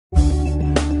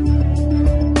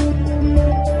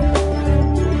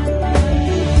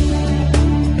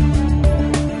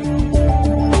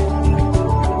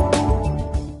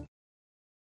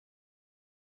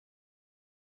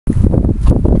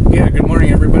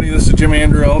Jim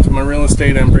Andrew, Ultima Real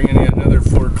Estate. I'm bringing you another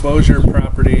foreclosure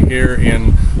property here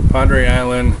in Padre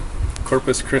Island,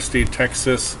 Corpus Christi,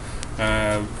 Texas,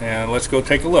 and let's go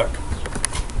take a look.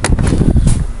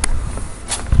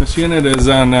 This unit is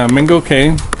on Mingo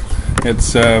K.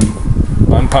 It's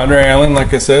on Padre Island,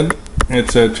 like I said.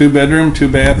 It's a 2-bedroom,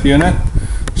 2-bath unit.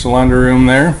 There's a laundry room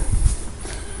there.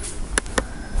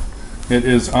 It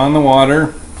is on the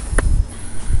water.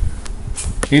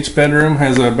 Each bedroom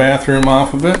has a bathroom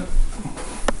off of it.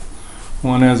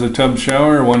 One has a tub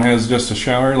shower, one has just a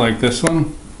shower like this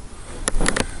one.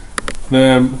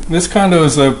 This condo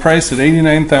is priced at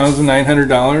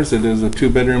 $89,900. It is a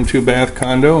 2-bedroom, 2-bath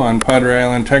condo on Padre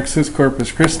Island, Texas,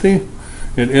 Corpus Christi.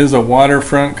 It is a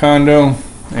waterfront condo,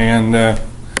 and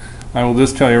I will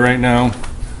just tell you right now,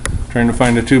 trying to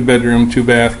find a 2-bedroom,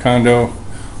 2-bath condo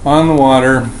on the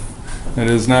water that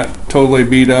is not totally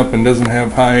beat up and doesn't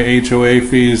have high HOA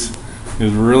fees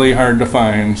is really hard to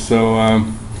find. So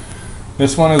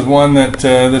this one is one that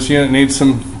this unit needs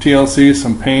some TLC,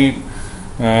 some paint,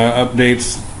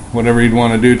 updates, whatever you'd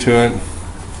want to do to it.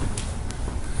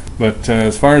 But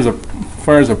as far as a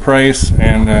price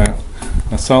and a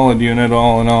solid unit,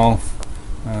 all in all,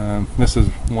 this is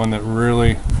one that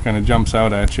really kind of jumps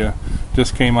out at you.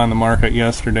 Just came on the market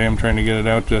yesterday. I'm trying to get it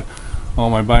out to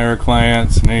all my buyer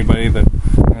clients and anybody that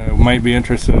might be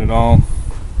interested at all,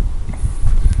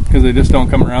 because they just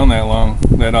don't come around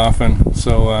that often.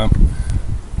 So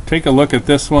take a look at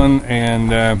this one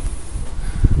and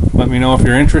let me know if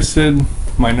you're interested.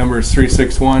 My number is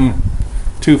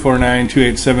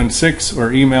 361-249-2876,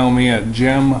 or email me at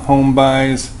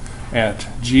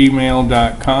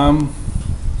gemhomebuys@gmail.com.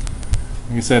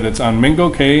 Like I said, it's on Mingo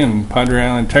K in Padre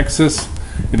Island, Texas.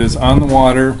 It is on the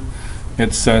water.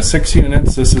 It's 6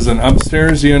 units. This is an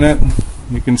upstairs unit.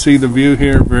 You can see the view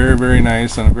here, very, very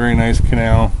nice, on a very nice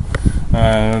canal.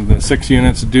 The 6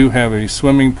 units do have a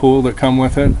swimming pool that come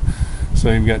with it.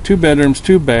 So you've got 2 bedrooms,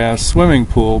 2 baths, swimming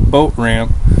pool, boat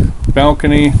ramp,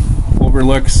 balcony,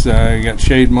 overlooks, you got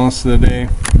shade most of the day.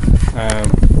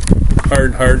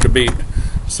 Hard to beat.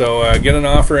 So get an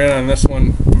offer in on this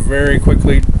one very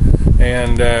quickly,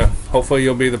 and hopefully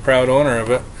you'll be the proud owner of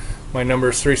it. My number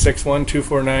is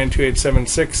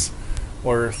 361-249-2876,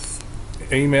 or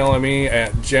email me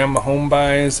at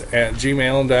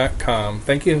gemhomebuys@gmail.com.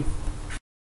 Thank you.